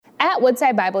At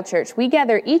Woodside Bible Church, we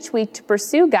gather each week to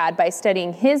pursue God by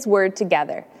studying His Word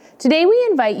together. Today, we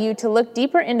invite you to look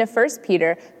deeper into 1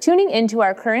 Peter, tuning into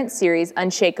our current series,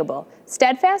 Unshakable,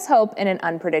 Steadfast Hope in an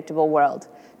Unpredictable World.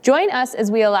 Join us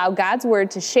as we allow God's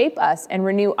Word to shape us and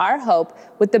renew our hope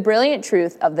with the brilliant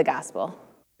truth of the gospel.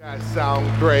 Guys sound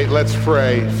great. Let's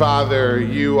pray. Father,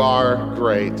 you are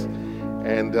great.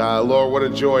 And Lord, what a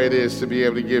joy it is to be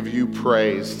able to give you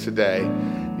praise today.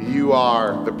 You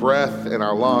are the breath in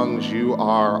our lungs. You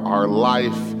are our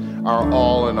life, our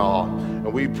all in all.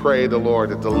 And we pray, the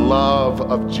Lord, that the love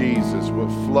of Jesus would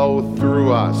flow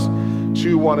through us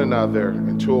to one another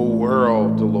and to a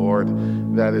world, the Lord,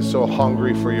 that is so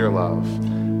hungry for your love.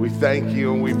 We thank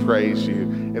you and we praise you.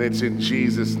 And it's in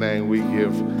Jesus' name we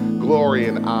give glory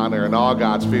and honor. And all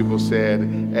God's people said,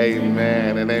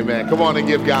 amen and amen. Come on and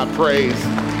give God praise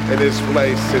in this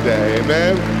place today.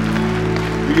 Amen.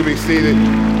 You can be seated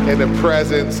in the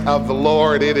presence of the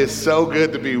Lord. It is so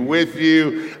good to be with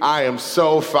you. I am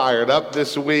so fired up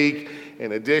this week.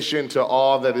 In addition to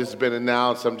all that has been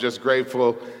announced, I'm just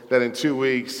grateful that in 2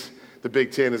 weeks, the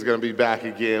Big Ten is going to be back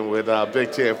again with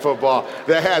Big Ten football.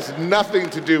 That has nothing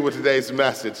to do with today's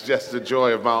message, just the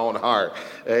joy of my own heart.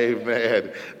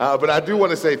 Amen. But I do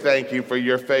want to say thank you for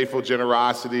your faithful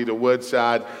generosity to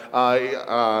Woodside.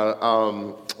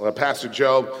 Pastor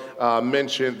Joe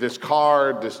mentioned this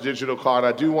card, this digital card.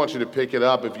 I do want you to pick it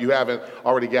up if you haven't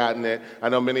already gotten it. I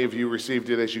know many of you received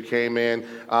it as you came in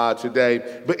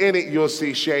today. But in it, you'll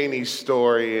see Shaney's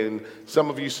story. And some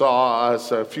of you saw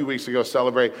us a few weeks ago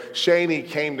celebrate. Shaney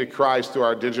came to Christ through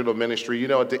our digital ministry. You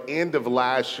know, at the end of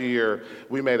last year,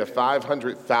 we made a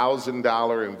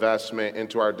 $500,000 investment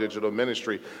into our digital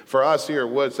ministry. For us here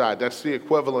at Woodside, that's the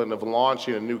equivalent of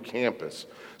launching a new campus.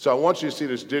 So I want you to see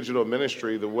this digital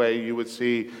ministry the way you would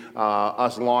see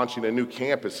us launching a new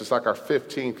campus. It's like our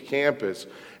 15th campus.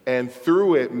 And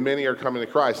through it, many are coming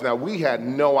to Christ. Now, we had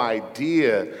no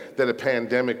idea that a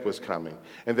pandemic was coming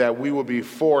and that we would be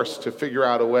forced to figure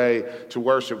out a way to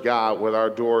worship God with our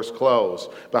doors closed.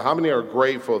 But how many are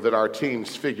grateful that our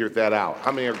teams figured that out?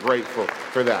 How many are grateful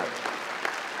for that?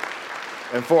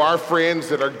 And for our friends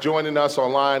that are joining us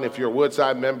online, if you're a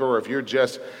Woodside member or if you're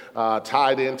just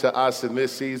tied into us in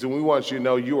this season, we want you to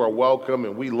know you are welcome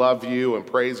and we love you and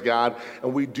praise God.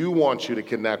 And we do want you to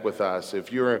connect with us.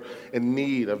 If you're in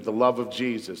need of the love of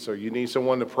Jesus or you need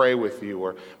someone to pray with you,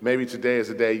 or maybe today is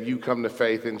the day you come to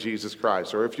faith in Jesus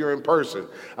Christ, or if you're in person,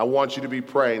 I want you to be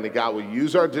praying that God will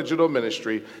use our digital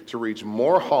ministry to reach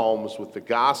more homes with the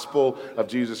gospel of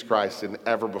Jesus Christ than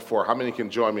ever before. How many can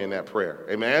join me in that prayer?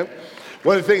 Amen.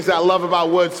 One of the things I love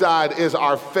about Woodside is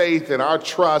our faith and our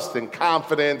trust and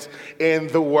confidence in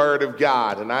the Word of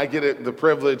God. And I get the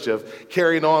privilege of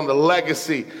carrying on the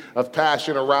legacy of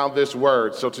passion around this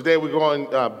Word. So today we're going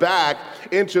back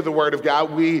into the Word of God.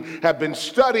 We have been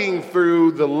studying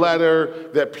through the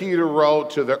letter that Peter wrote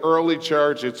to the early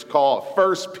church. It's called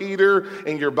 1 Peter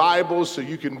in your Bibles, so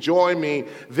you can join me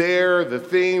there. The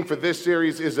theme for this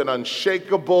series is an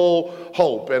unshakable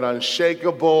hope, an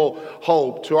unshakable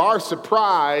hope. To our surprise,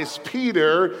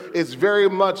 Peter is very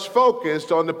much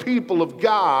focused on the people of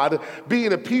God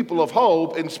being a people of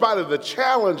hope in spite of the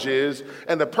challenges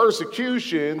and the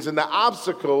persecutions and the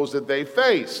obstacles that they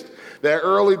faced. The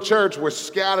early church was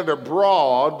scattered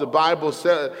abroad. The Bible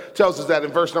tells us that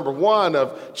in verse number 1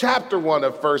 of chapter 1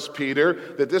 of 1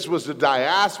 Peter, that this was the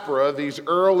diaspora, these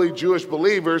early Jewish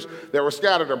believers that were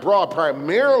scattered abroad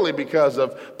primarily because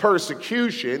of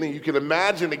persecution. And you can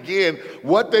imagine again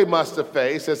what they must have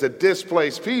faced as a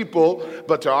displaced people.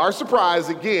 But to our surprise,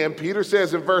 again, Peter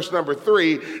says in verse number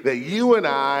 3 that you and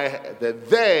I,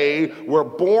 that they were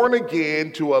born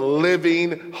again to a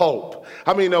living hope.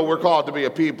 How many know we're called to be a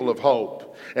people of hope?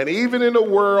 And even in a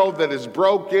world that is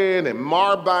broken and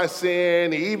marred by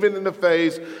sin, even in the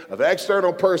face of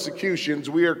external persecutions,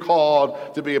 we are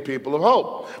called to be a people of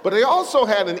hope. But they also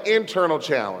had an internal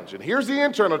challenge. And here's the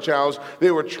internal challenge.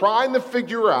 They were trying to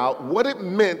figure out what it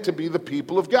meant to be the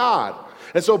people of God.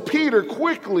 And so Peter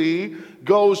quickly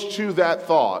goes to that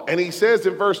thought. And he says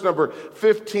in verse number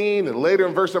 15 and later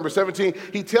in verse number 17,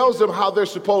 he tells them how they're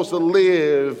supposed to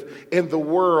live in the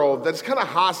world that's kind of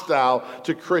hostile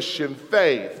to Christian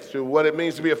faith, to what it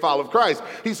means to be a follower of Christ.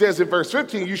 He says in verse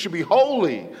 15, you should be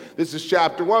holy. This is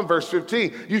chapter 1, verse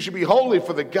 15. You should be holy,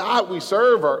 for the God we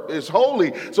serve is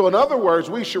holy. So in other words,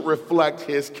 we should reflect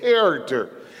his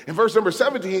character. In verse number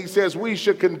 17, he says we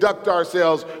should conduct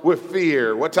ourselves with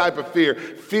fear. What type of fear?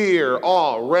 Fear,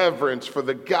 awe, reverence for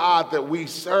the God that we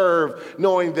serve,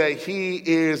 knowing that he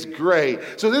is great.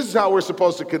 So this is how we're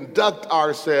supposed to conduct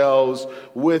ourselves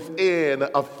within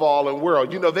a fallen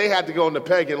world. You know, they had to go into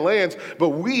pagan lands, but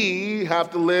we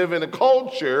have to live in a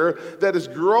culture that is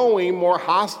growing more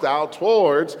hostile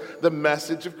towards the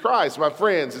message of Christ. My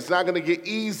friends, it's not going to get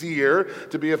easier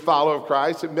to be a follower of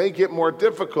Christ. It may get more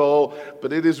difficult,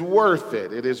 but it is worth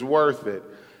it. It is worth it.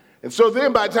 And so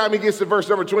then by the time he gets to verse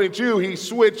number 22, he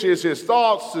switches his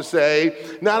thoughts to say,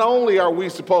 not only are we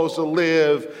supposed to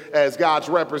live as God's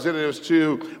representatives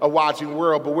to a watching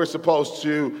world, but we're supposed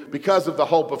to, because of the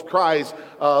hope of Christ,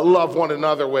 love one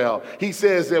another well. He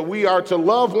says that we are to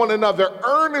love one another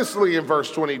earnestly in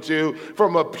verse 22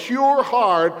 from a pure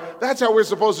heart. That's how we're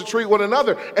supposed to treat one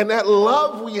another. And that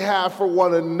love we have for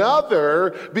one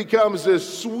another becomes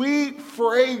this sweet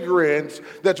fragrance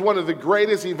that's one of the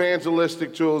greatest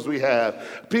evangelistic tools we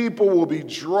have. People will be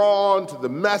drawn to the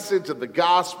message of the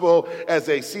gospel as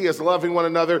they see us loving one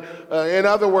another. In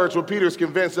other words, what Peter's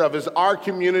convinced of is our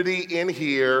community in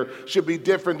here should be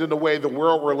different than the way the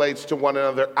world relates to one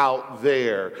another out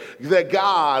there. That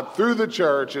God, through the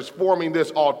church, is forming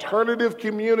this alternative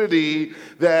community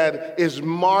that is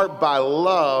marked by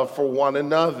love for one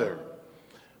another.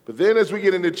 But then as we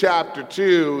get into chapter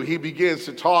 2, he begins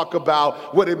to talk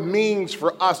about what it means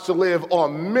for us to live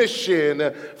on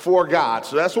mission for God.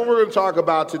 So that's what we're going to talk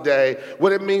about today,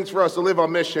 what it means for us to live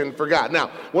on mission for God. Now,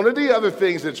 one of the other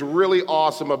things that's really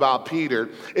awesome about Peter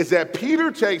is that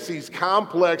Peter takes these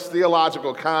complex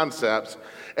theological concepts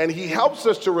and he helps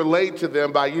us to relate to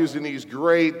them by using these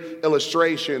great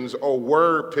illustrations or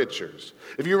word pictures.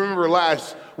 If you remember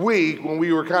last week when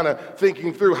we were kind of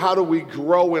thinking through how do we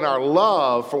grow in our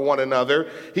love for one another,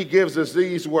 he gives us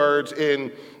these words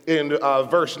in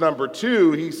verse number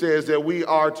 2. He says that we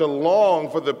are to long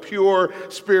for the pure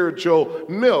spiritual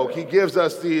milk. He gives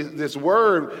us this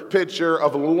word picture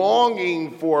of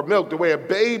longing for milk. The way a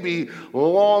baby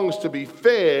longs to be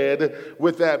fed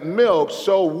with that milk,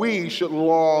 so we should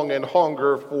long and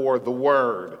hunger for the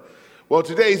word. Well,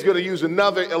 today he's going to use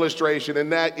another illustration,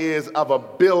 and that is of a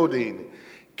building.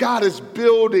 God is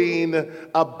building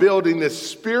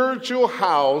this spiritual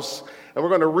house, and we're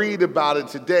going to read about it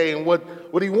today. And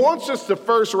what he wants us to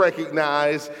first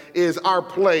recognize is our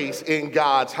place in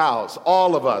God's house.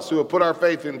 All of us who have put our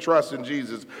faith and trust in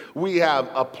Jesus, we have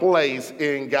a place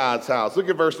in God's house. Look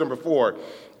at verse number 4.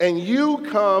 As you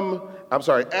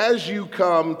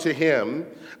come to him,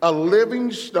 a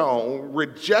living stone,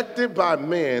 rejected by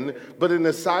men, but in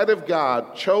the sight of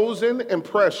God, chosen and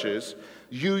precious,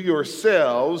 you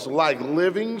yourselves, like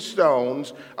living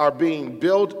stones, are being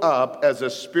built up as a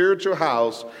spiritual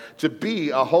house to be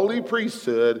a holy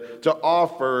priesthood, to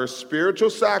offer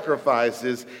spiritual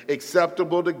sacrifices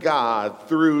acceptable to God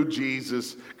through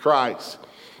Jesus Christ.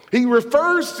 He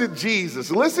refers to Jesus.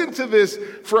 Listen to this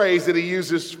phrase that he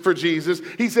uses for Jesus.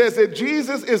 He says that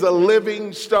Jesus is a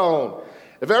living stone.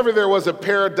 If ever there was a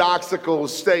paradoxical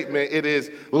statement, it is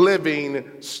living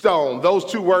stone. Those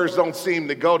two words don't seem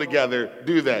to go together,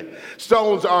 do they?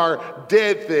 Stones are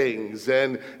dead things,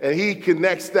 and he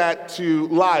connects that to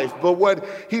life. But what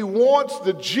he wants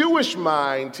the Jewish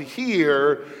mind to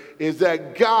hear is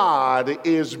that God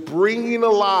is bringing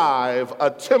alive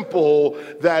a temple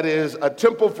that is a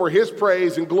temple for his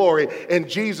praise and glory, and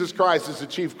Jesus Christ is the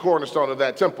chief cornerstone of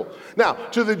that temple. Now,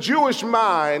 to the Jewish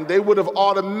mind, they would have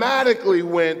automatically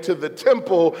went to the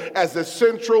temple as the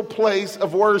central place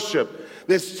of worship.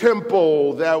 This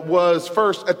temple that was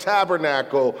first a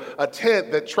tabernacle, a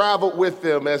tent that traveled with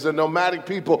them as a nomadic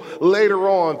people. Later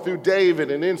on, through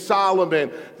David and in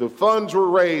Solomon, the funds were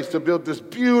raised to build this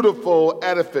beautiful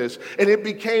edifice, and it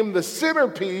became the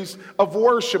centerpiece of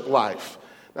worship life.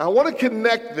 Now, I want to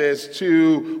connect this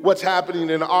to what's happening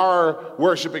in our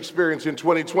worship experience in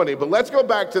 2020, but let's go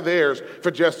back to theirs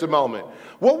for just a moment.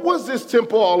 What was this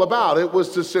temple all about? It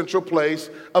was the central place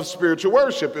of spiritual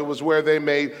worship. It was where they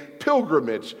made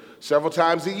pilgrimage several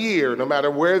times a year. No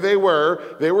matter where they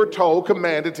were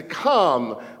commanded to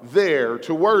come there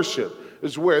to worship. It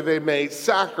was where they made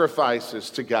sacrifices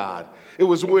to God. It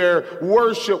was where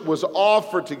worship was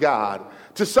offered to God.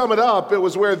 To sum it up, it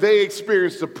was where they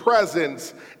experienced the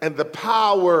presence and the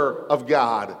power of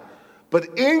God.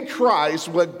 But in Christ,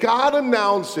 what God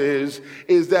announces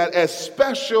is that as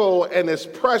special and as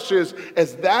precious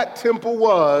as that temple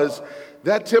was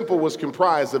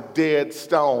comprised of dead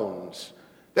stones.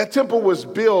 That temple was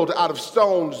built out of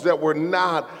stones that were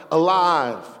not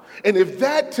alive. And if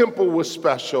that temple was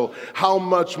special, how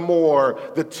much more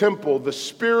the temple, the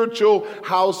spiritual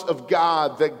house of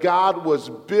God that God was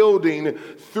building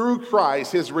through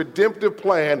Christ, his redemptive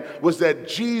plan was that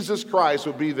Jesus Christ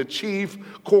would be the chief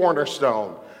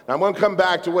cornerstone. Now, I'm going to come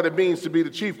back to what it means to be the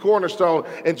chief cornerstone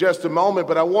in just a moment,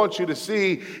 but I want you to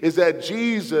see is that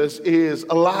Jesus is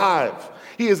alive.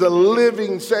 He is a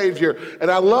living Savior.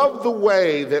 And I love the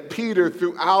way that Peter,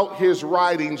 throughout his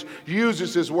writings,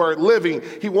 uses his word living.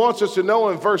 He wants us to know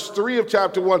in verse 3 of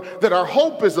chapter 1 that our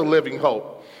hope is a living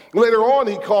hope. Later on,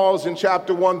 he calls in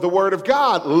chapter 1 the word of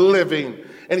God living.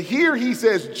 And here he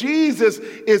says Jesus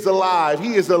is alive.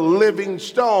 He is a living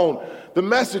stone. The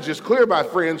message is clear, my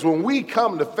friends. When we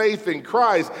come to faith in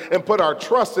Christ and put our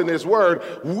trust in his word,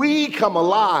 we come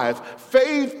alive.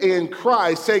 Faith in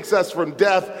Christ takes us from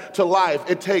death to life.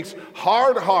 It takes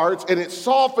hard hearts and it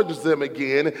softens them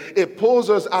again. It pulls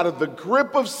us out of the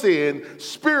grip of sin,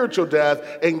 spiritual death,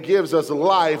 and gives us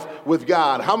life with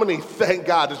God. How many thank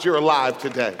God that you're alive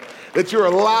today? That you're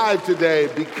alive today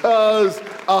because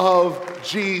of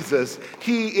Jesus.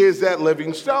 He is that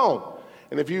living stone.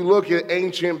 And if you look at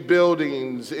ancient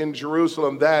buildings in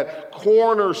Jerusalem, that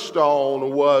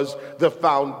cornerstone was the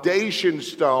foundation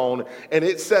stone, and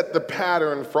it set the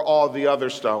pattern for all the other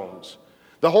stones.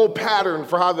 The whole pattern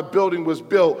for how the building was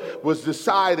built was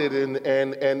decided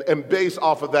and based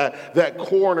off of that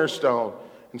cornerstone.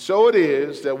 And so it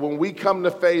is that when we come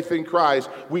to faith in Christ,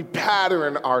 we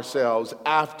pattern ourselves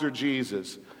after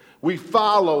Jesus. We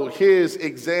follow his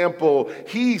example.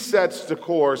 He sets the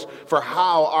course for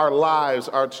how our lives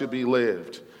are to be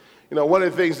lived. You know, one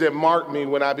of the things that marked me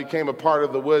when I became a part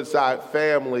of the Woodside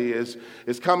family is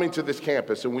coming to this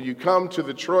campus. And when you come to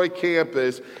the Troy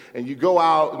campus and you go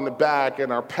out in the back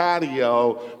in our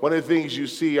patio, one of the things you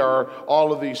see are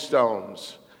all of these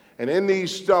stones. And in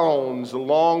these stones,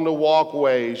 along the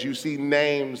walkways, you see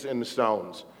names in the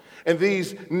stones. And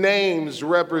these names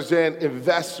represent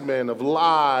investment of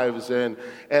lives and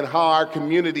how our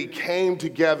community came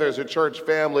together as a church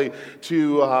family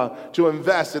to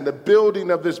invest in the building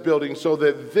of this building so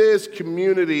that this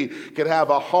community could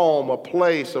have a home, a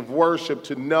place of worship,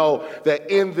 to know that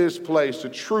in this place the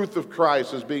truth of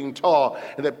Christ is being taught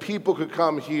and that people could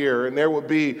come here and there would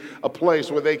be a place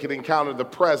where they could encounter the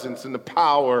presence and the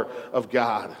power of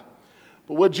God.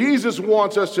 But what Jesus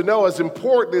wants us to know, as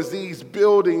important as these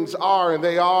buildings are, and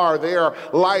they are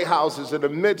lighthouses in the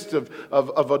midst of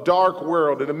a dark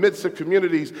world, in the midst of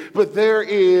communities, but there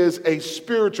is a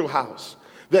spiritual house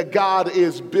that God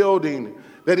is building,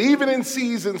 that even in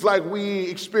seasons like we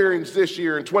experienced this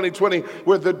year in 2020,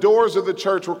 where the doors of the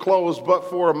church were closed but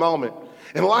for a moment.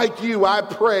 And like you, I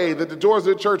pray that the doors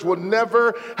of the church will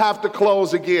never have to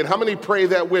close again. How many pray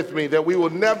that with me, that we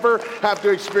will never have to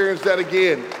experience that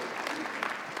again?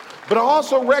 But I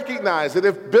also recognize that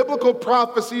if biblical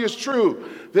prophecy is true,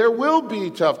 there will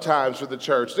be tough times for the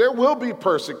church. There will be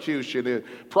persecution and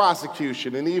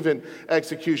prosecution and even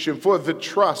execution for the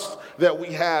trust that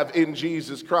we have in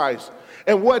Jesus Christ.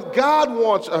 And what God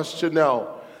wants us to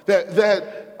know,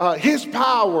 that his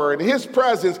power and his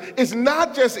presence is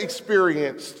not just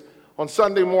experienced on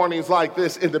Sunday mornings like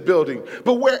this in the building,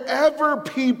 but wherever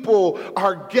people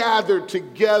are gathered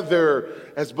together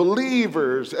as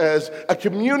believers, as a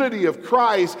community of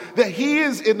Christ, that he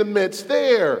is in the midst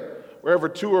there. Wherever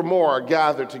two or more are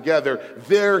gathered together,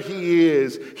 there he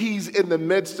is. He's in the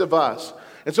midst of us.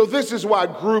 And so this is why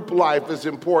group life is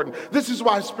important. This is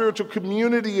why spiritual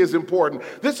community is important.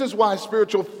 This is why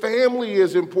spiritual family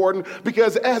is important,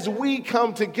 because as we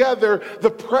come together,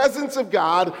 the presence of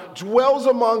God dwells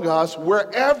among us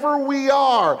wherever we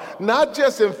are, not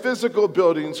just in physical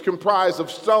buildings comprised of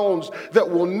stones that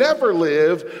will never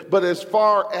live, but as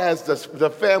far as the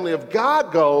family of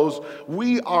God goes,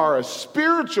 we are a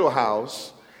spiritual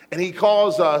house, and he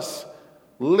calls us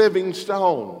living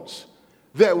stones.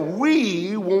 That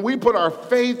when we put our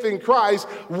faith in Christ,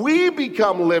 we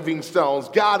become living stones.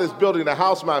 God is building a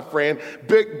house, my friend,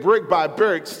 brick by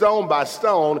brick, stone by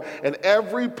stone, and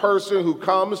every person who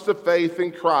comes to faith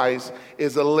in Christ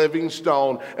is a living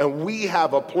stone, and we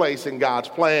have a place in God's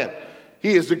plan.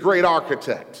 He is the great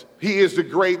architect. He is the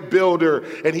great builder,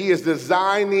 and he is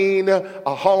designing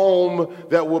a home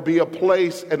that will be a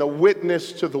place and a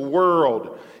witness to the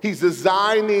world. He's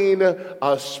designing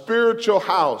a spiritual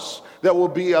house that will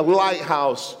be a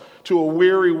lighthouse to a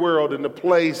weary world in the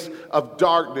place of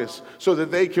darkness, so that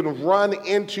they can run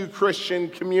into Christian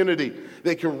community.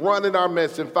 They can run in our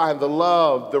midst and find the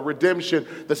love, the redemption,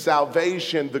 the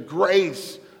salvation, the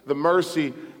grace, the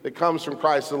mercy that comes from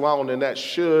Christ alone, and that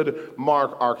should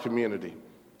mark our community.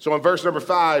 So in verse number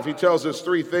 5, he tells us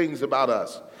three things about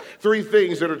us. Three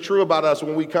things that are true about us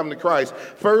when we come to Christ.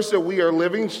 First, that we are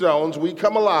living stones, we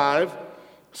come alive.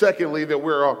 Secondly, that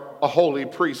we're a holy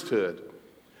priesthood.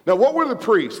 Now, what were the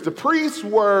priests? The priests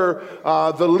were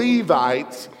the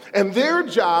Levites, and their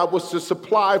job was to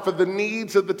supply for the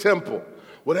needs of the temple.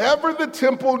 Whatever the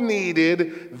temple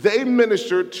needed, they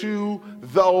ministered to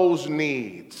those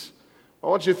needs. I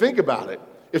want you to think about it.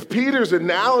 If Peter's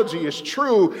analogy is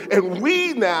true, and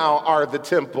we now are the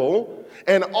temple,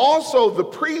 and also the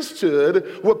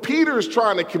priesthood, what Peter is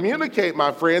trying to communicate,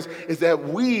 my friends, is that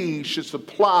we should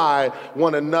supply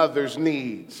one another's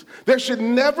needs. There should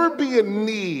never be a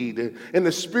need in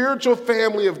the spiritual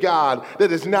family of God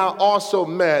that is now also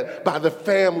met by the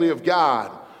family of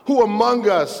God. Who among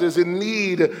us is in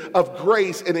need of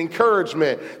grace and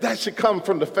encouragement? That should come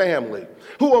from the family.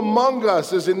 Who among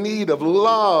us is in need of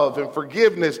love and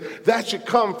forgiveness? That should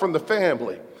come from the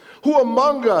family. Who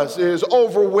among us is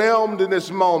overwhelmed in this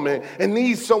moment and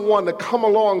needs someone to come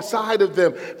alongside of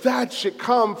them? That should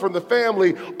come from the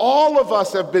family. All of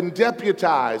us have been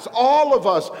deputized. All of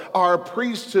us are a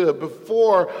priesthood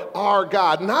before our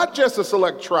God. Not just a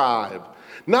select tribe,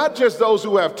 not just those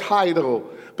who have title,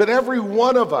 but every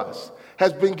one of us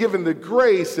has been given the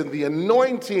grace and the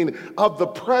anointing of the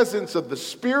presence of the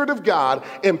Spirit of God,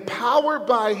 empowered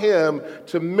by Him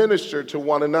to minister to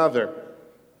one another.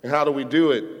 And how do we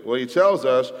do it? Well, he tells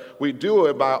us we do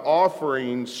it by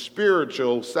offering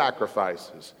spiritual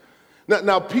sacrifices.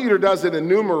 Now, Peter doesn't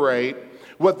enumerate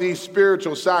what these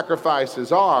spiritual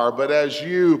sacrifices are, but as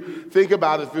you think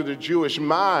about it through the Jewish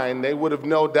mind, they would have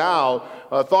no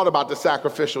doubt thought about the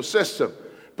sacrificial system.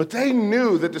 But they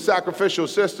knew that the sacrificial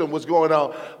system was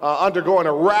undergoing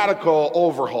a radical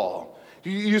overhaul.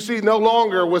 You see, no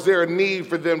longer was there a need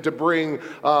for them to bring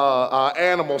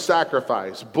animal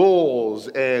sacrifice, bulls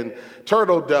and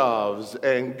turtle doves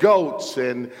and goats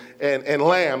and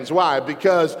lambs. Why?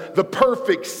 Because the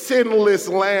perfect, sinless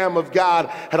Lamb of God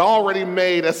had already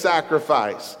made a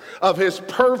sacrifice of his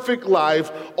perfect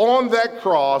life on that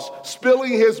cross,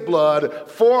 spilling his blood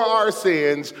for our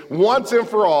sins once and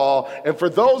for all. And for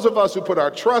those of us who put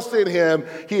our trust in him,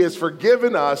 he has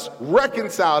forgiven us,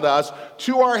 reconciled us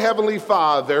to our Heavenly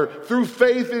Father through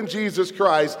faith in Jesus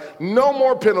Christ. No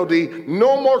more penalty,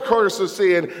 no more curse of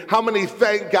sin. How many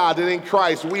thank God that in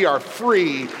Christ we are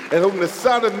free, and whom the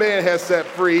Son of Man has set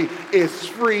free is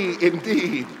free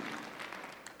indeed.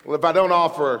 Well, if I don't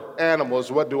offer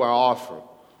animals, what do I offer?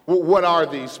 What are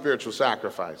these spiritual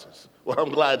sacrifices? Well,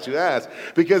 I'm glad you asked,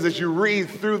 because as you read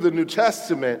through the New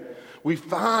Testament, we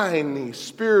find these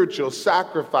spiritual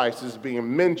sacrifices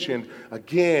being mentioned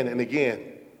again and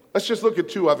again. Let's just look at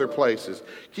two other places.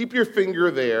 Keep your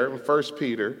finger there in 1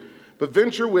 Peter, but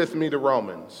venture with me to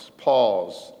Romans,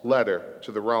 Paul's letter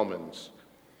to the Romans.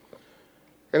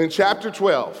 And in chapter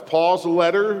 12, Paul's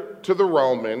letter to the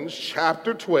Romans,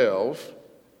 chapter 12,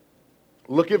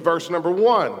 look at verse number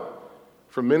 1.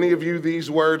 For many of you,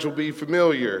 these words will be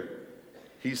familiar.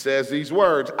 He says these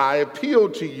words, I appeal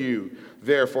to you,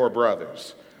 therefore,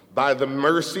 brothers, by the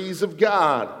mercies of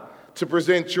God, to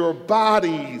present your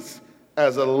bodies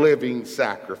as a living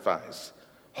sacrifice,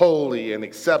 holy and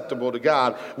acceptable to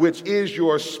God, which is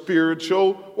your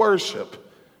spiritual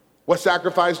worship. What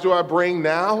sacrifice do I bring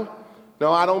now?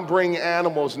 No, I don't bring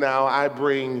animals now, I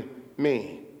bring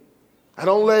me. I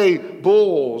don't lay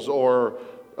bulls or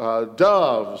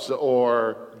doves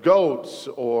or goats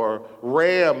or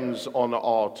rams on the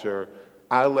altar.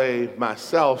 I lay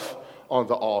myself on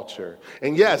the altar.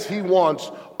 And yes, he wants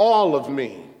all of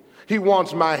me. He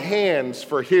wants my hands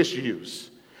for his use.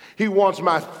 He wants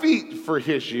my feet for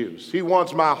his use. He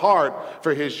wants my heart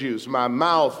for his use, my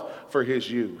mouth for his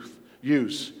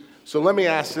use. So let me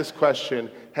ask this question.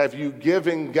 Have you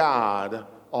given God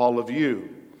all of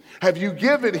you? Have you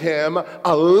given him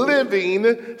a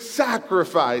living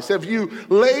sacrifice? Have you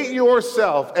laid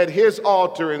yourself at his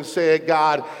altar and said,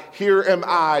 God, here am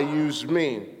I, use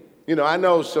me? You know, I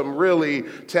know some really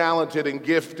talented and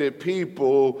gifted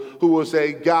people who will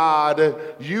say, God,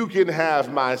 you can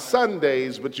have my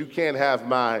Sundays, but you can't have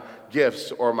my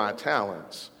gifts or my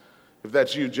talents. If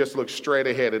that's you, just look straight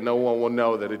ahead and no one will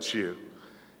know that it's you.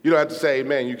 You don't have to say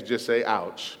amen, you can just say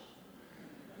ouch.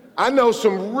 I know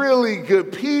some really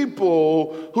good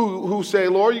people who say,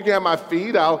 Lord, you can have my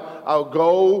feet. I'll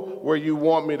go where you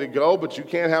want me to go, but you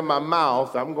can't have my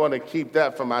mouth. I'm going to keep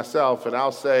that for myself, and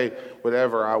I'll say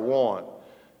whatever I want.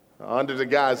 Under the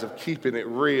guise of keeping it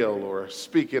real or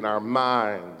speaking our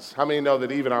minds. How many know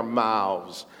that even our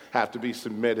mouths have to be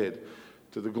submitted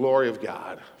to the glory of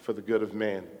God for the good of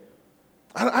man?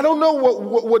 I don't know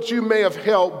what you may have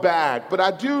held back, but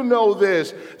I do know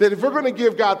this, that if we're going to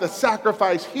give God the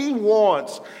sacrifice he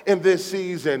wants in this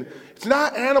season, it's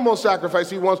not animal sacrifice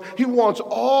he wants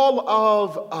all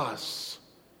of us.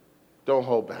 Don't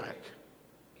hold back.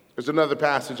 There's another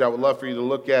passage I would love for you to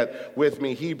look at with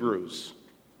me, Hebrews.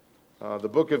 The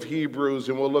book of Hebrews,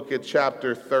 and we'll look at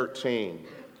chapter 13.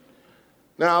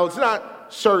 Now, it's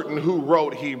not certain who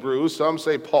wrote Hebrews. Some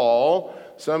say Paul.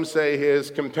 Some say his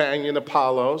companion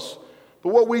Apollos.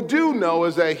 But what we do know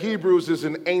is that Hebrews is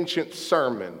an ancient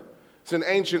sermon. It's an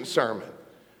ancient sermon.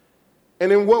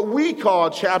 And in what we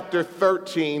call chapter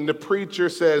 13, the preacher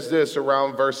says this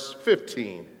around verse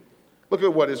 15. Look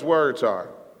at what his words are.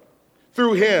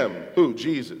 Through him, who?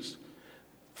 Jesus.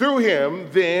 Through him,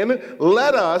 then,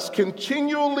 let us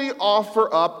continually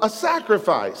offer up a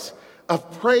sacrifice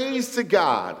of praise to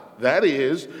God. That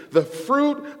is, the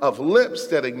fruit of lips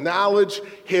that acknowledge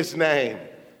his name.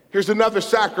 Here's another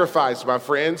sacrifice, my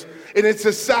friends, and it's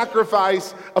a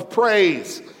sacrifice of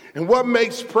praise. And what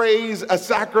makes praise a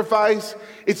sacrifice?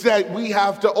 It's that we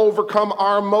have to overcome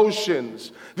our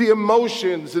emotions, the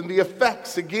emotions and the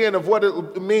effects, again, of what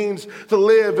it means to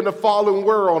live in a fallen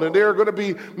world. And there are going to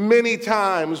be many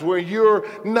times where you're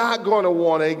not going to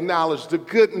want to acknowledge the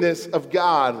goodness of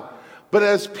God. But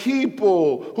as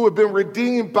people who have been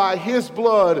redeemed by his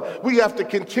blood, we have to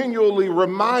continually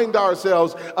remind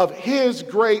ourselves of his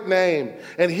great name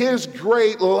and his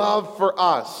great love for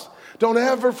us. Don't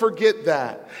ever forget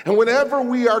that. And whenever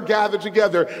we are gathered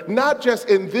together, not just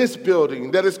in this building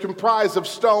that is comprised of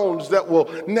stones that will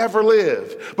never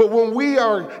live, but when we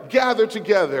are gathered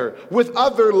together with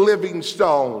other living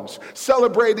stones,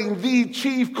 celebrating the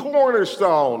chief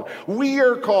cornerstone, we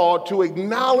are called to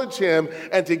acknowledge him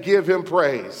and to give him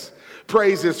praise.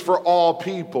 Praise is for all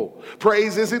people.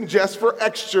 Praise isn't just for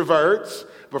extroverts.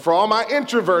 But for all my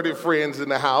introverted friends in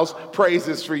the house, praise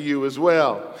is for you as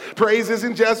well. Praise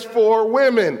isn't just for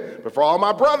women, but for all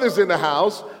my brothers in the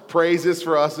house, praise is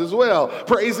for us as well.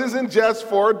 Praise isn't just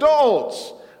for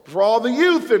adults. For all the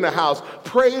youth in the house,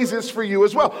 praise is for you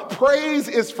as well. Praise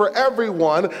is for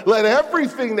everyone. Let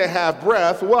everything that have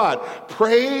breath, what?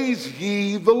 Praise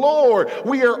ye the Lord.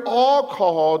 We are all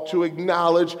called to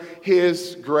acknowledge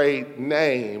his great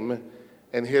name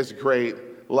and his great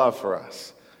love for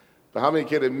us. But how many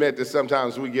can admit that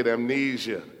sometimes we get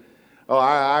amnesia? Oh,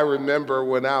 I remember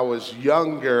when I was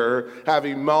younger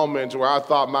having moments where I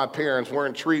thought my parents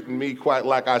weren't treating me quite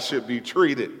like I should be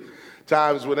treated.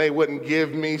 Times when they wouldn't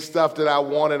give me stuff that I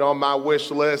wanted on my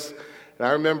wish list. And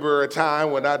I remember a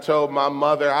time when I told my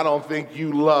mother, I don't think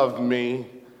you love me.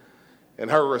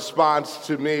 And her response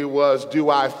to me was, do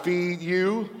I feed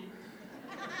you?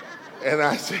 And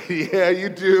I said, yeah, you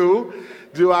do.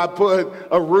 Do I put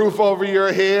a roof over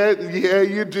your head? Yeah,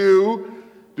 you do.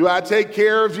 Do I take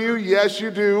care of you? Yes,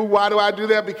 you do. Why do I do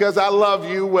that? Because I love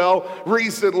you. Well,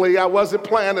 recently, I wasn't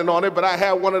planning on it, but I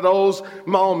had one of those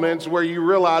moments where you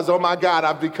realize, oh my God,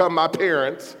 I've become my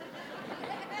parents.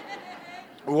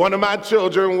 One of my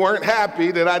children weren't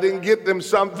happy that I didn't get them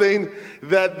something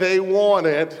that they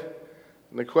wanted.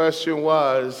 And the question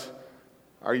was,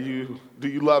 do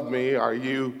you love me? Are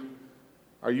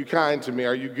you kind to me?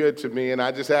 Are you good to me? And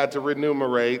I just had to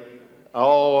remunerate.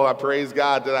 Oh, I praise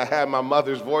God that I had my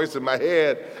mother's voice in my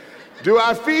head. Do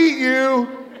I feed you?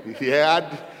 Yeah,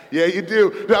 you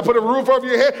do. Do I put a roof over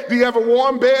your head? Do you have a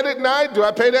warm bed at night? Do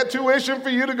I pay that tuition for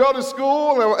you to go to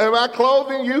school? Am I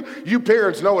clothing you? You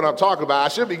parents know what I'm talking about. I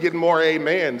should be getting more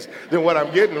amens than what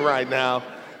I'm getting right now.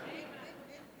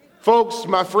 Folks,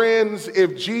 my friends,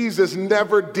 if Jesus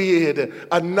never did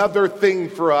another thing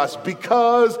for us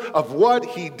because of what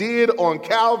he did on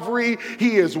Calvary,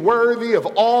 he is worthy of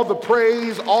all the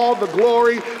praise, all the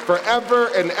glory forever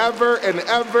and ever and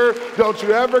ever. Don't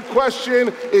you ever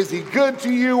question, is he good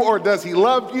to you or does he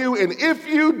love you? And if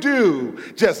you do,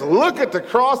 just look at the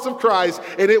cross of Christ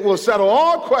and it will settle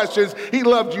all questions. He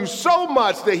loved you so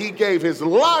much that he gave his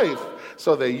life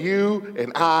so that you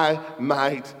and I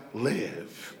might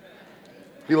live.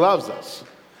 He loves us.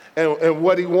 And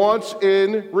what he wants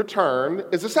in return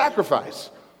is a sacrifice.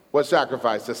 What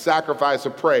sacrifice? A sacrifice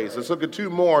of praise. Let's look at two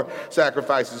more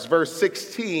sacrifices. Verse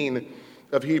 16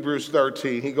 of Hebrews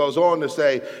 13. He goes on to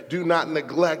say, do not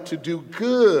neglect to do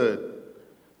good.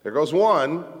 There goes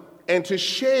one. And to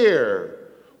share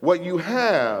what you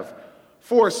have.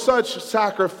 For such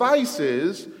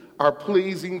sacrifices are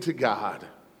pleasing to God.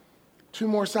 Two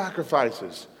more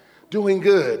sacrifices. Doing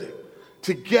good.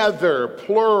 Together,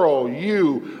 plural,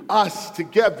 you, us,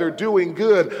 together doing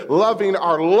good, loving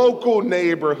our local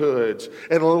neighborhoods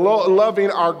and loving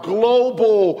our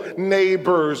global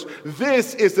neighbors.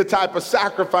 This is the type of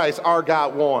sacrifice our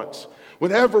God wants.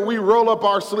 Whenever we roll up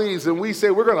our sleeves and we say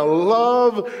we're going to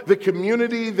love the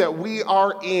community that we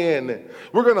are in,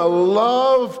 we're going to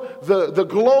love the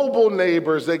global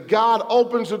neighbors that God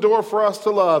opens the door for us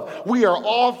to love, we are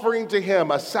offering to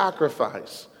him a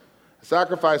sacrifice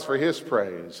for his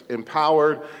praise,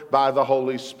 empowered by the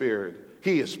Holy Spirit.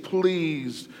 He is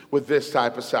pleased with this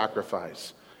type of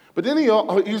sacrifice. But then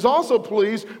he's also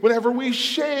pleased whenever we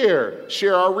share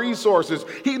our resources.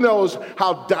 He knows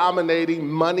how dominating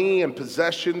money and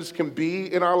possessions can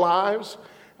be in our lives.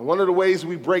 And one of the ways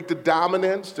we break the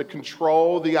dominance to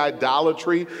control the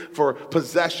idolatry for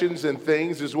possessions and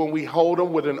things is when we hold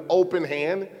them with an open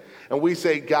hand. And we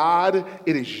say, God,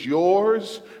 it is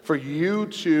yours for you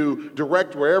to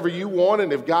direct wherever you want.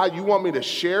 And if, God, you want me to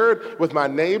share it with my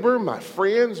neighbor, my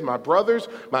friends, my brothers,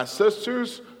 my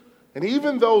sisters, and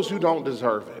even those who don't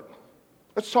deserve it.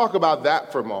 Let's talk about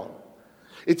that for a moment.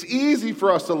 It's easy for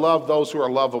us to love those who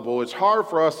are lovable. It's hard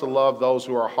for us to love those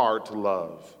who are hard to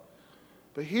love.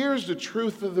 But here's the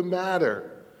truth of the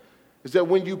matter, is that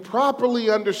when you properly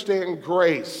understand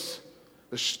grace,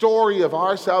 the story of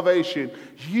our salvation,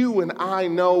 you and I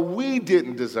know we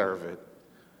didn't deserve it.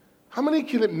 How many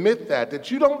can admit that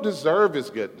you don't deserve his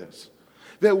goodness?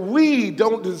 That we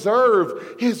don't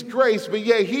deserve his grace, but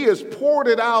yet he has poured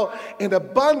it out in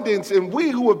abundance, and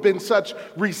we who have been such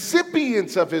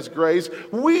recipients of his grace,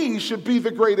 we should be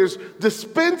the greatest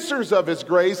dispensers of his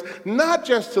grace, not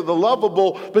just to the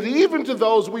lovable, but even to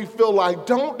those we feel like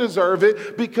don't deserve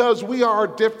it, because we are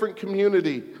a different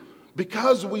community,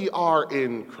 because we are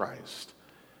in Christ.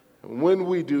 And when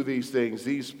we do these things,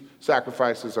 these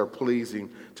sacrifices are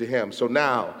pleasing to him. So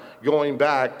now, going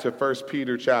back to 1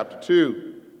 Peter chapter 2,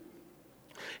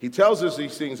 he tells us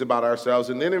these things about ourselves.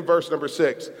 And then in verse number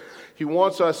 6, he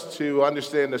wants us to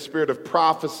understand the spirit of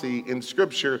prophecy in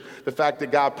Scripture, the fact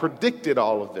that God predicted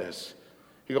all of this.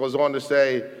 He goes on to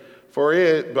say, for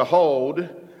it, behold,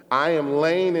 I am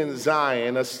laying in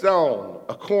Zion a stone,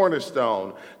 a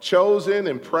cornerstone, chosen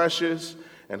and precious,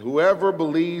 and whoever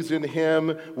believes in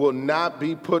him will not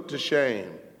be put to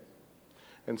shame.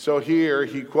 And so here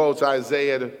he quotes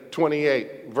Isaiah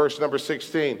 28, verse number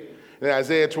 16. In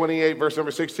Isaiah 28, verse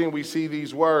number 16, we see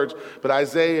these words, but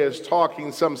Isaiah is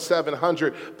talking some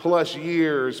 700 plus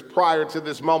years prior to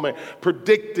this moment,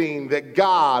 predicting that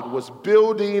God was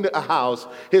building a house,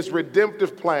 his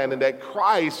redemptive plan, and that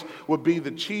Christ would be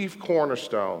the chief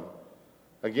cornerstone.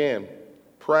 Again,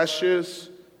 precious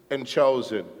and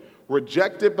chosen,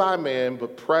 rejected by men,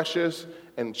 but precious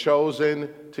and chosen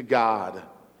to God.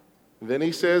 Then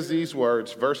he says these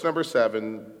words, verse number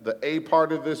 7, the A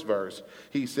part of this verse.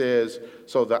 He says,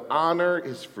 so the honor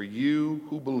is for you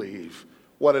who believe.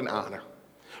 What an honor.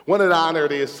 What an honor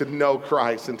it is to know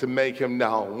Christ and to make him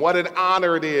known. What an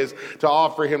honor it is to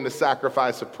offer him the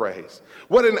sacrifice of praise.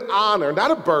 What an honor, not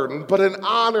a burden, but an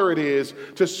honor it is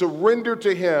to surrender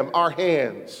to him our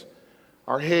hands,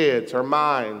 our heads, our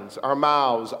minds, our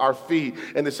mouths, our feet,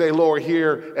 and to say, Lord,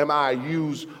 here am I,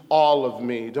 use all of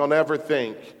me. Don't ever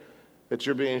think that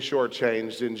you're being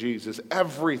shortchanged in Jesus.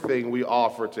 Everything we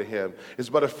offer to him is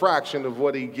but a fraction of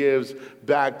what he gives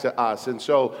back to us. And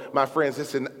so, my friends,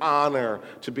 it's an honor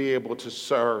to be able to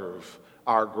serve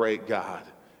our great God.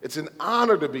 It's an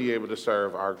honor to be able to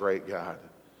serve our great God.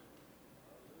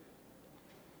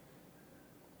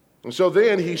 And so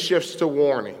then he shifts to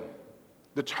warning.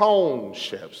 The tone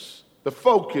shifts. The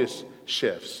focus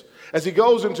shifts. As he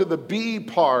goes into the B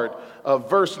part of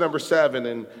verse number 7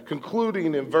 and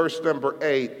concluding in verse number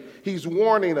 8, he's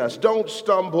warning us, don't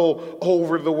stumble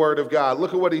over the word of God.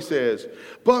 Look at what he says.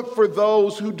 But for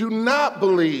those who do not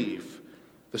believe,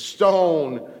 the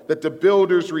stone that the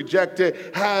builders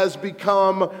rejected has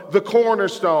become the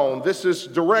cornerstone. This is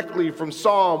directly from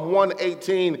Psalm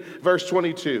 118, verse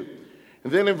 22.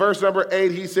 And then in verse number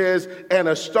 8, he says, and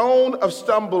a stone of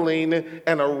stumbling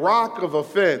and a rock of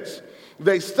offense.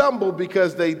 They stumble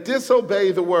because they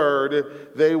disobey the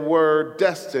word they were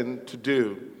destined to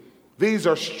do. These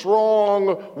are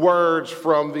strong words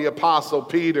from the Apostle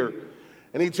Peter.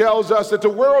 And he tells us that the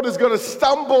world is going to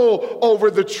stumble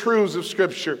over the truths of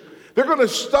Scripture. They're going to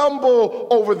stumble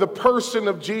over the person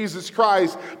of Jesus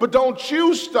Christ. But don't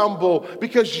you stumble,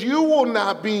 because you will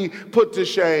not be put to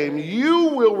shame. You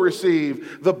will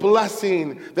receive the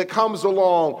blessing that comes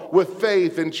along with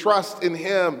faith and trust in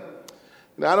him.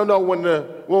 Now, I don't know when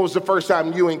was the first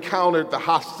time you encountered the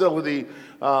hostility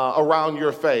around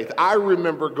your faith. I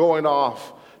remember going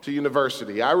off to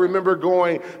university. I remember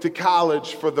going to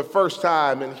college for the first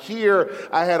time, and here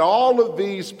I had all of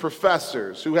these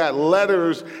professors who had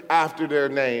letters after their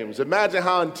names. Imagine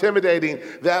how intimidating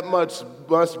that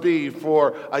must be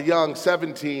for a young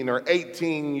 17 or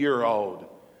 18-year-old.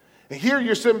 And here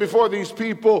you're sitting before these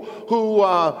people who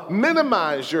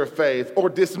minimize your faith or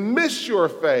dismiss your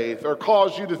faith or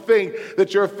cause you to think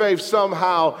that your faith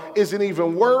somehow isn't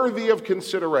even worthy of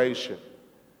consideration.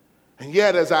 And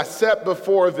yet, as I sat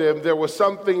before them, there was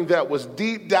something that was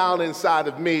deep down inside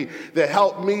of me that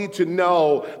helped me to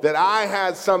know that I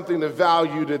had something of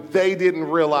value that they didn't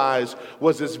realize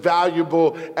was as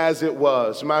valuable as it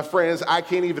was. My friends, I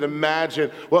can't even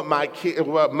imagine what my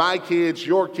kids,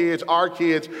 your kids, our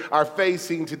kids are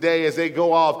facing today as they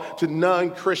go off to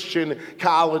non-Christian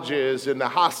colleges and the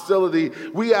hostility.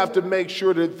 We have to make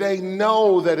sure that they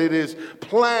know that it is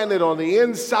planted on the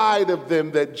inside of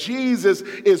them that Jesus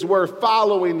is worth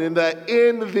following, and that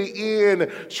in the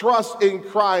end, trust in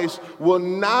Christ will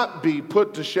not be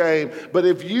put to shame. But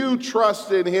if you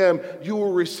trust in him, you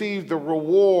will receive the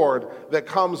reward that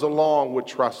comes along with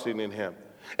trusting in him.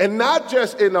 And not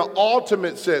just in the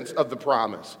ultimate sense of the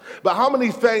promise, but how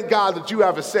many thank God that you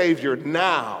have a Savior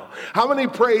now? How many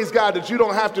praise God that you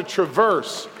don't have to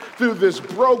traverse through this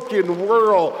broken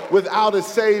world without a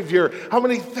Savior? How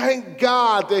many thank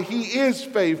God that he is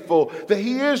faithful, that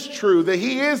he is true, that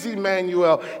he is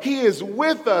Emmanuel, he is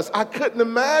with us? I couldn't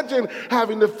imagine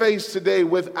having to face today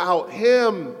without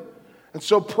him. And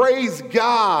so praise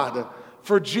God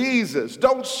for Jesus.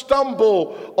 Don't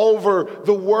stumble over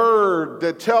the word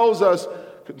that tells us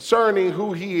concerning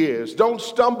who he is. Don't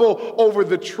stumble over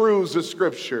the truths of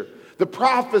Scripture, the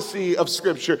prophecy of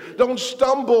Scripture. Don't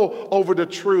stumble over the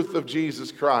truth of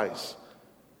Jesus Christ.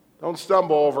 Don't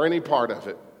stumble over any part of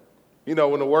it. You know,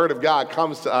 when the word of God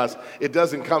comes to us, it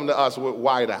doesn't come to us with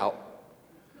whiteout.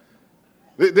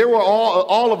 There will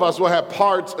all of us will have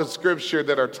parts of Scripture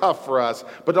that are tough for us,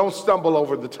 but don't stumble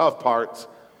over the tough parts.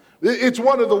 It's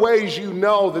one of the ways you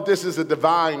know that this is a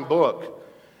divine book.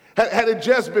 Had it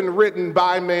just been written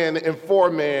by man and for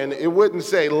man, it wouldn't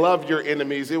say love your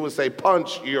enemies, it would say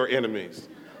punch your enemies.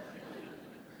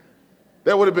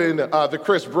 That would have been the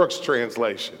Chris Brooks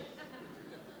translation.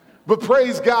 But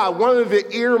praise God, one of the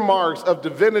earmarks of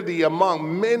divinity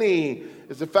among many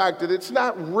is the fact that it's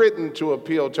not written to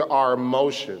appeal to our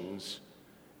emotions.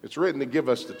 It's written to give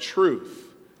us the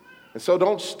truth. And so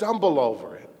don't stumble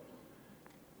over it.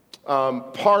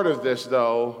 Part of this,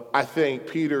 though, I think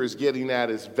Peter is getting at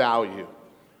is value.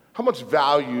 How much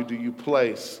value do you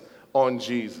place on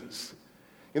Jesus?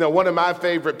 You know, one of my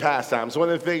favorite pastimes, one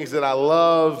of the things that I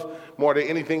love more than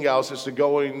anything else is to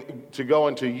go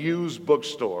into used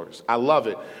bookstores. I love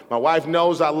it. My wife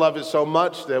knows I love it so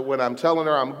much that when I'm telling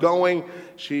her I'm going,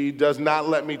 she does not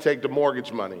let me take the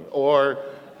mortgage money or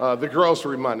the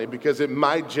grocery money, because it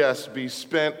might just be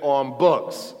spent on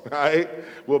books, right?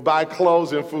 We'll buy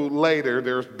clothes and food later.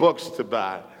 There's books to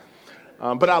buy.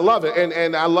 But I love it.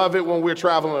 And I love it when we're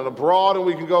traveling abroad and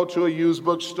we can go to a used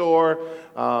bookstore.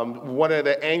 One of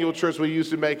the annual trips we used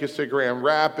to make is to Grand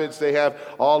Rapids. They have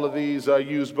all of these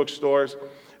used bookstores.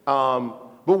 But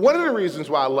one of the reasons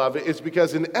why I love it is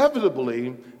because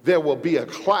inevitably there will be a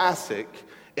classic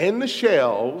in the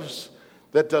shelves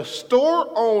that the store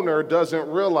owner doesn't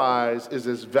realize is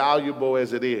as valuable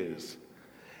as it is.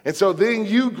 And so then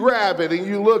you grab it and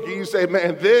you look and you say,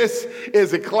 man, this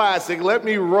is a classic. Let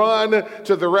me run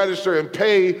to the register and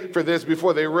pay for this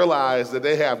before they realize that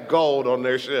they have gold on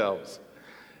their shelves.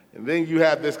 And then you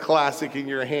have this classic in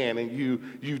your hand and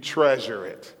you treasure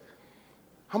it.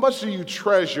 How much do you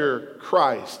treasure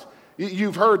Christ?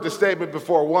 You've heard the statement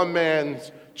before, one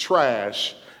man's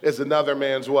trash is another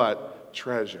man's what?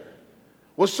 Treasure.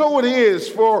 Well, so it is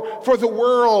for the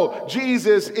world.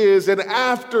 Jesus is an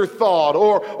afterthought,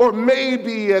 or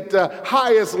maybe at the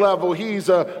highest level, he's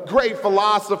a great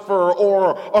philosopher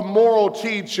or a moral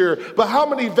teacher. But how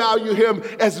many value him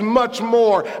as much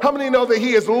more? How many know that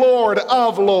he is Lord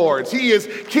of lords? He is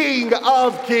King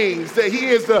of kings, that he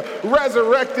is the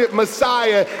resurrected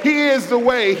Messiah. He is the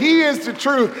way. He is the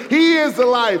truth. He is the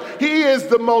life. He is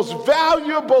the most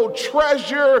valuable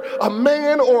treasure a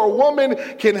man or a woman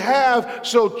can have.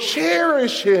 So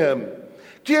cherish him.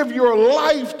 Give your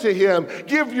life to him.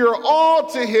 Give your all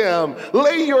to him.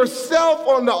 Lay yourself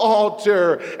on the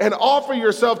altar and offer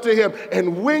yourself to him.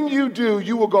 And when you do,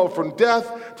 you will go from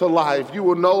death to life. You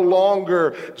will no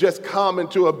longer just come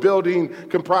into a building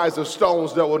comprised of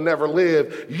stones that will never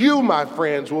live. You, my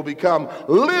friends, will become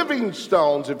living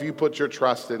stones if you put your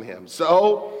trust in him.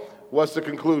 So, what's the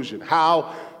conclusion?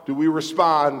 How do we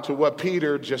respond to what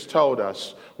Peter just told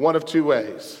us? One of two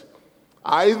ways.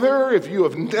 Either if you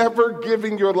have never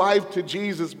given your life to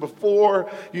Jesus before,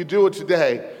 you do it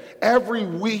today. every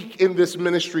week in this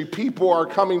ministry, people are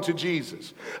coming to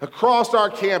Jesus. Across our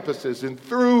campuses and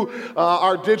through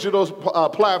our digital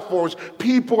platforms,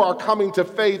 people are coming to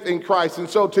faith in Christ. And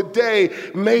so today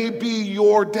may be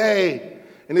your day.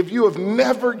 And if you have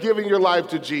never given your life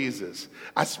to Jesus,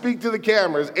 I speak to the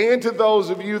cameras and to those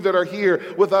of you that are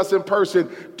here with us in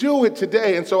person, do it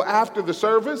today. And so after the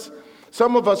service,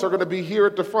 some of us are going to be here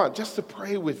at the front just to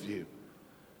pray with you,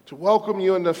 to welcome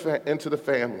you into the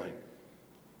family,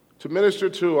 to minister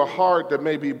to a heart that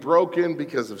may be broken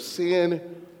because of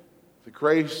sin, the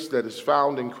grace that is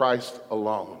found in Christ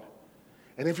alone.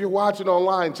 And if you're watching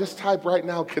online, just type right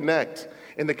now, connect,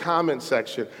 in the comment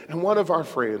section, and one of our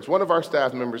friends, one of our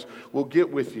staff members will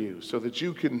get with you so that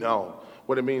you can know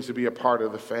what it means to be a part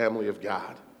of the family of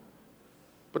God.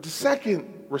 But the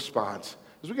second response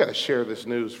is we got to share this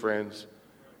news, friends.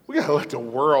 We got to let the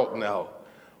world know.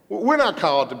 We're not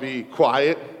called to be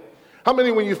quiet. How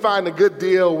many, when you find a good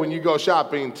deal, when you go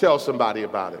shopping, tell somebody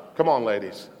about it? Come on,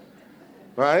 ladies.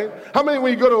 Right? How many,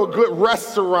 when you go to a good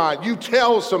restaurant, you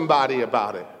tell somebody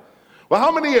about it? Well, how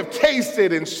many have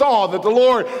tasted and saw that the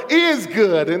Lord is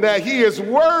good and that he is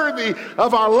worthy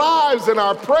of our lives and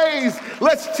our praise?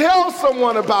 Let's tell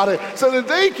someone about it so that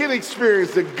they can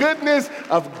experience the goodness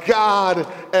of God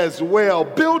as well.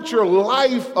 Build your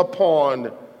life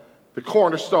upon the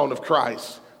cornerstone of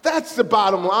Christ. That's the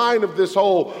bottom line of this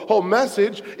whole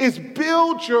message, is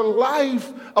build your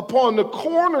life upon the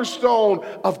cornerstone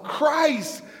of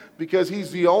Christ, because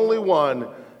he's the only one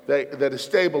that is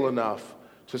stable enough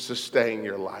to sustain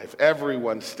your life.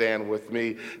 Everyone stand with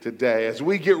me today. As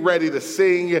we get ready to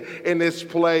sing in this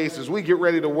place, as we get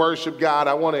ready to worship God,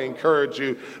 I want to encourage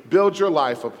you, build your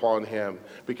life upon him,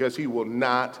 because he will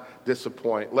not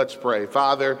disappoint. Let's pray.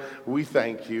 Father, we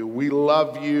thank you. We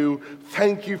love you.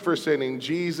 Thank you for sending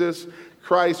Jesus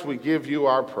Christ. We give you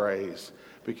our praise,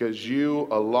 because you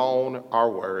alone are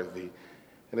worthy.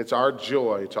 And it's our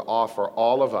joy to offer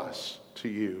all of us to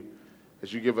you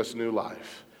as you give us new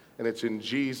life. And it's in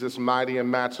Jesus' mighty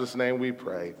and matchless name we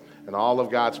pray. And all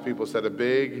of God's people said a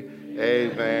big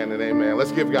amen and amen.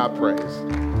 Let's give God praise.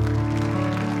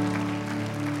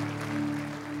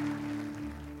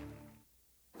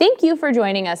 Thank you for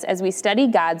joining us as we study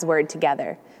God's Word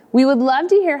together. We would love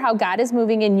to hear how God is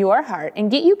moving in your heart and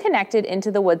get you connected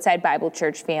into the Woodside Bible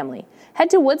Church family.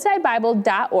 Head to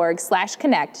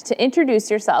woodsidebible.org/connect to introduce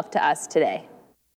yourself to us today.